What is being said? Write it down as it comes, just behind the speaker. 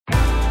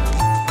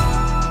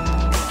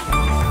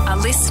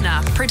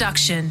listener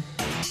production.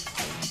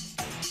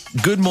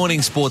 Good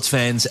morning, sports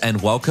fans,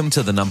 and welcome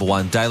to the number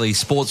one daily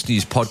sports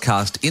news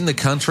podcast in the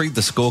country,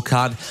 The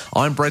Scorecard.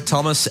 I'm Brett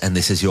Thomas, and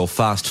this is your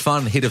fast,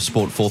 fun hit of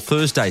sport for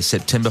Thursday,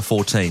 September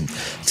 14.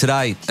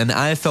 Today, an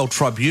AFL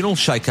tribunal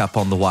shake-up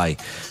on the way.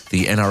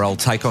 The NRL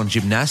take on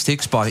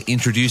gymnastics by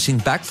introducing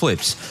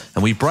backflips,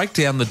 and we break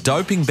down the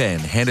doping ban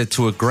handed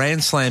to a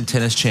Grand Slam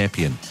tennis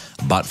champion.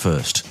 But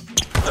first,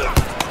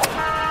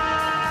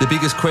 the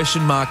biggest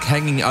question mark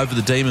hanging over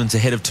the Demons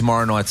ahead of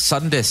tomorrow night's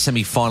sudden death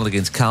semi-final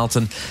against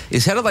Carlton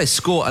is how do they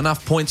score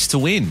enough points to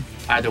win?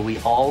 Either we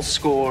all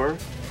score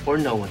or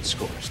no one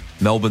scores.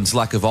 Melbourne's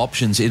lack of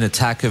options in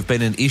attack have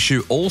been an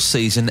issue all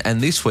season, and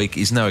this week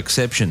is no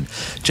exception.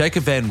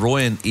 Jacob van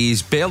Rooyen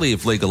is barely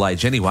of legal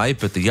age anyway,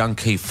 but the young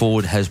key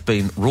forward has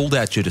been ruled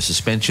out due to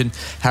suspension.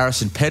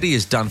 Harrison Petty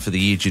is done for the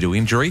year due to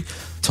injury.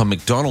 Tom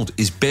McDonald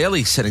is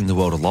barely setting the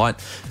world alight,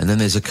 and then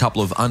there's a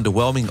couple of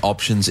underwhelming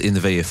options in the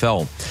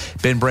VFL.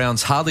 Ben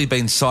Brown's hardly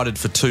been sighted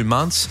for 2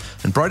 months,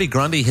 and Brodie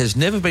Grundy has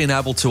never been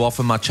able to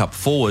offer much up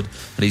forward,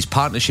 and his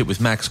partnership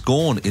with Max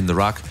Gawn in the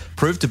ruck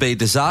proved to be a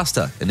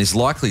disaster and is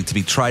likely to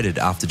be traded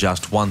after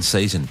just one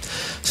season.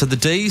 So the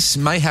D's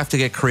may have to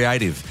get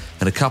creative,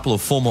 and a couple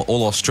of former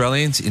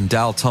All-Australians in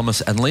Dale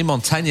Thomas and Lee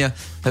Montagna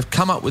have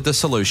come up with a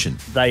solution.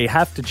 They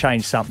have to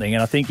change something,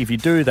 and I think if you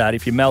do that,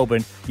 if you're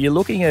Melbourne, you're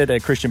looking at a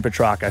Christian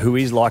Petrarca who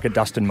is like a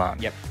Dustin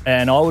Martin. Yep.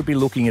 And I would be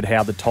looking at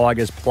how the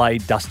Tigers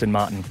played Dustin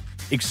Martin.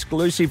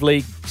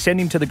 Exclusively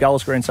send him to the goal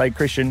square and say,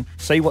 Christian,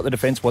 see what the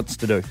defence wants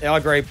to do. I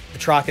agree.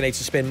 Petrarca needs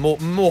to spend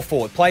more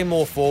forward, play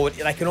more forward.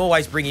 They can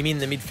always bring him in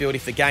the midfield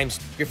if the game's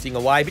drifting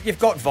away, but you've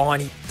got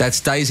Viney. That's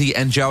Daisy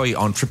and Joey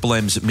on Triple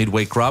M's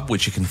Midweek Rub,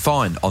 which you can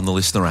find on the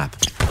Listener app.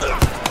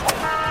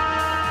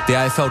 The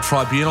AFL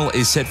Tribunal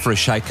is set for a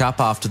shake-up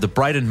after the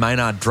Braden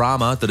Maynard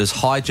drama that has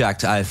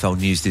hijacked AFL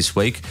news this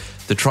week.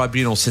 The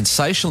Tribunal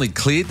sensationally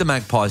cleared the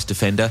Magpies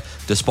defender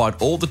despite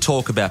all the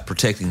talk about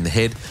protecting the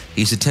head.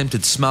 His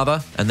attempted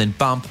smother and then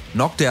bump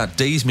knocked out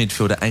D's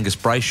midfielder Angus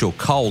Brayshaw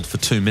cold for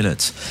 2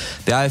 minutes.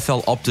 The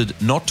AFL opted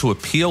not to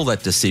appeal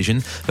that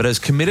decision, but has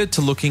committed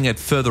to looking at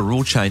further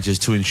rule changes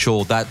to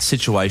ensure that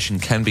situation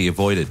can be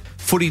avoided.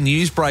 Footy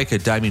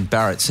newsbreaker Damien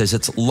Barrett says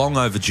it's long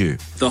overdue.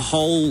 The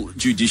whole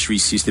judiciary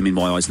system, in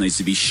my eyes, needs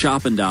to be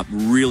sharpened up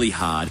really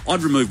hard.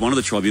 I'd remove one of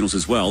the tribunals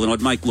as well, and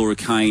I'd make Laura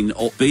Kane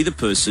be the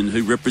person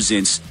who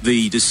represents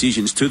the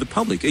decisions to the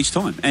public each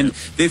time. And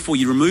therefore,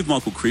 you remove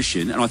Michael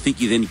Christian, and I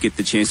think you then get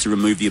the chance to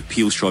remove the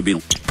appeals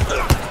tribunal.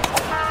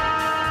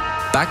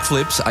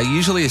 Backflips are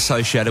usually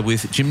associated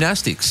with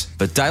gymnastics,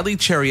 but Daly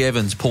Cherry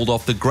Evans pulled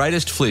off the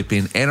greatest flip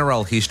in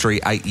NRL history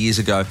 8 years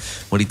ago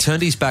when he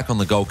turned his back on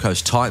the Gold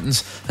Coast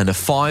Titans and a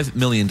 $5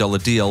 million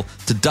deal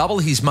to double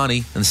his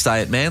money and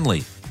stay at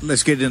Manly.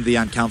 Let's get into the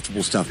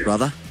uncomfortable stuff,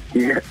 brother.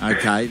 Yeah.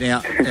 Okay,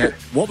 now,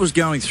 what was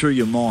going through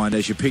your mind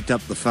as you picked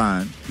up the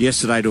phone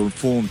yesterday to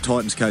inform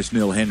Titans coach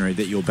Neil Henry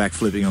that you were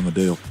backflipping on the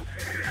deal?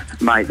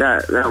 Mate,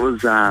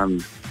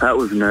 that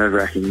was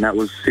nerve-wracking. That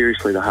was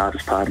seriously the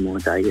hardest part of my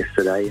day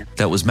yesterday.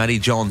 That was Matty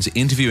Johns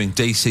interviewing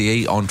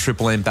DCE on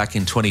Triple M back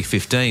in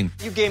 2015.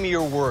 You gave me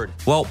your word.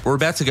 Well, we're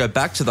about to go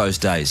back to those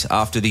days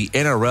after the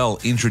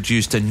NRL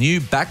introduced a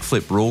new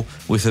backflip rule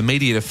with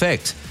immediate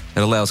effect. It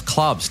allows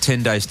clubs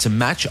 10 days to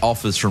match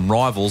offers from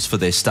rivals for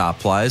their star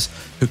players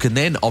who can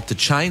then opt to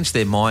change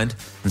their mind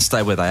and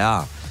stay where they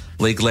are.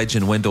 League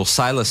legend Wendell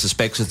Saylor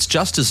suspects it's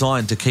just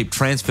designed to keep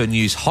transfer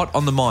news hot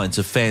on the minds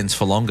of fans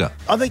for longer.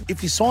 I think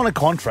if you sign a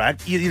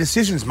contract, your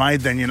decision's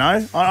made then, you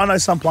know. I know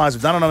some players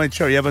have done it. I mean,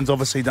 Cherry Evans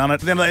obviously done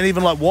it. Then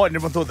even like White,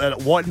 everyone thought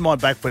that White might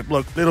backflip.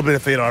 Look, a little bit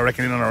of fear, I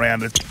reckon, in and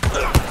around it.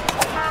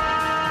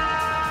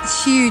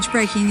 Huge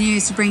breaking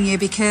news to bring you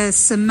because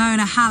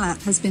Simona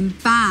Halep has been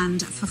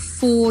banned for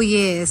 4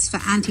 years for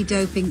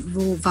anti-doping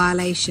rule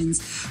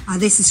violations.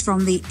 This is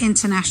from the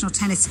International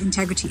Tennis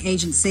Integrity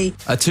Agency.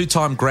 A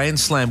two-time Grand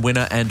Slam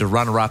winner and a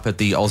runner-up at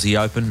the Aussie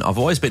Open. I've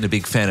always been a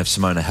big fan of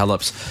Simona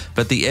Halep's,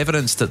 but the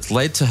evidence that's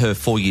led to her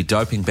 4-year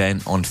doping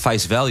ban on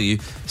face value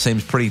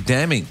seems pretty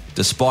damning,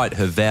 despite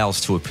her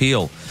vows to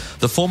appeal.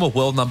 The former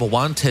world number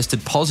one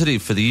tested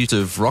positive for the use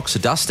of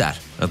roxadustat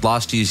at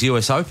last year's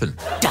US Open.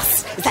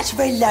 Dust. It's actually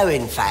very low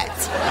in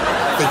fact.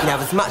 So you can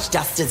have as much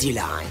dust as you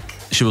like.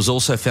 She was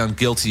also found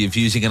guilty of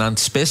using an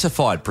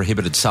unspecified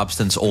prohibited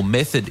substance or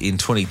method in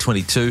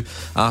 2022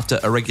 after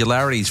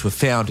irregularities were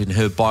found in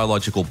her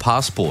biological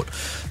passport.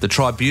 The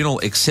tribunal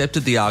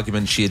accepted the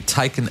argument she had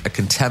taken a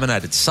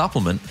contaminated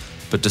supplement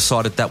but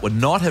decided that would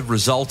not have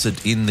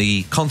resulted in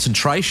the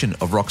concentration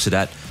of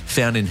roxadat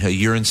found in her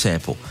urine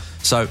sample.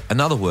 So, in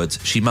other words,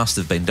 she must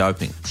have been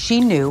doping. She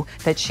knew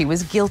that she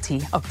was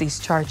guilty of these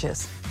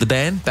charges. The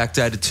ban,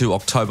 backdated to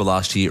October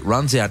last year,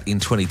 runs out in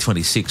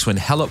 2026 when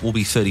Halep will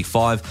be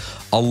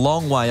 35, a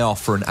long way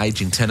off for an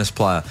ageing tennis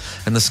player.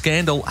 And the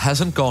scandal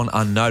hasn't gone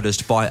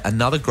unnoticed by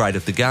another great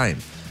of the game.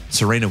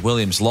 Serena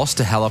Williams lost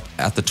to Halep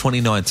at the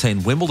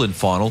 2019 Wimbledon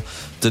final,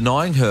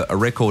 denying her a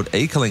record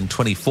equalling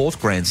 24th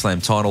Grand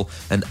Slam title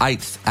and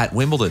 8th at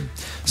Wimbledon.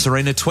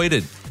 Serena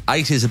tweeted,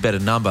 8 is a better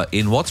number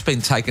in what's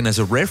been taken as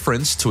a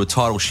reference to a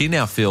title she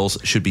now feels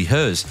should be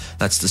hers.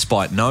 That's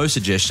despite no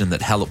suggestion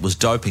that Hallett was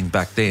doping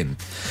back then.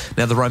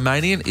 Now, the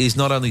Romanian is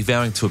not only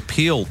vowing to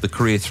appeal the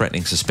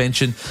career-threatening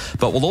suspension,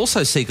 but will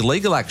also seek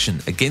legal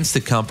action against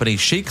the company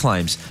she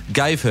claims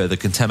gave her the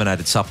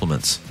contaminated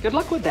supplements. Good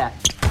luck with that.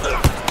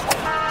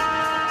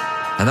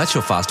 And that's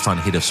your fast, fun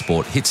hit of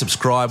sport. Hit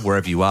subscribe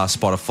wherever you are,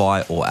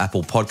 Spotify or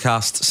Apple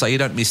Podcasts, so you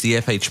don't miss the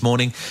F each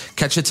morning.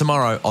 Catch you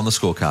tomorrow on the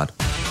Scorecard.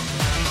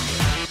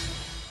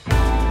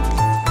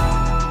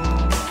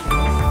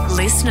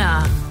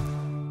 Listener.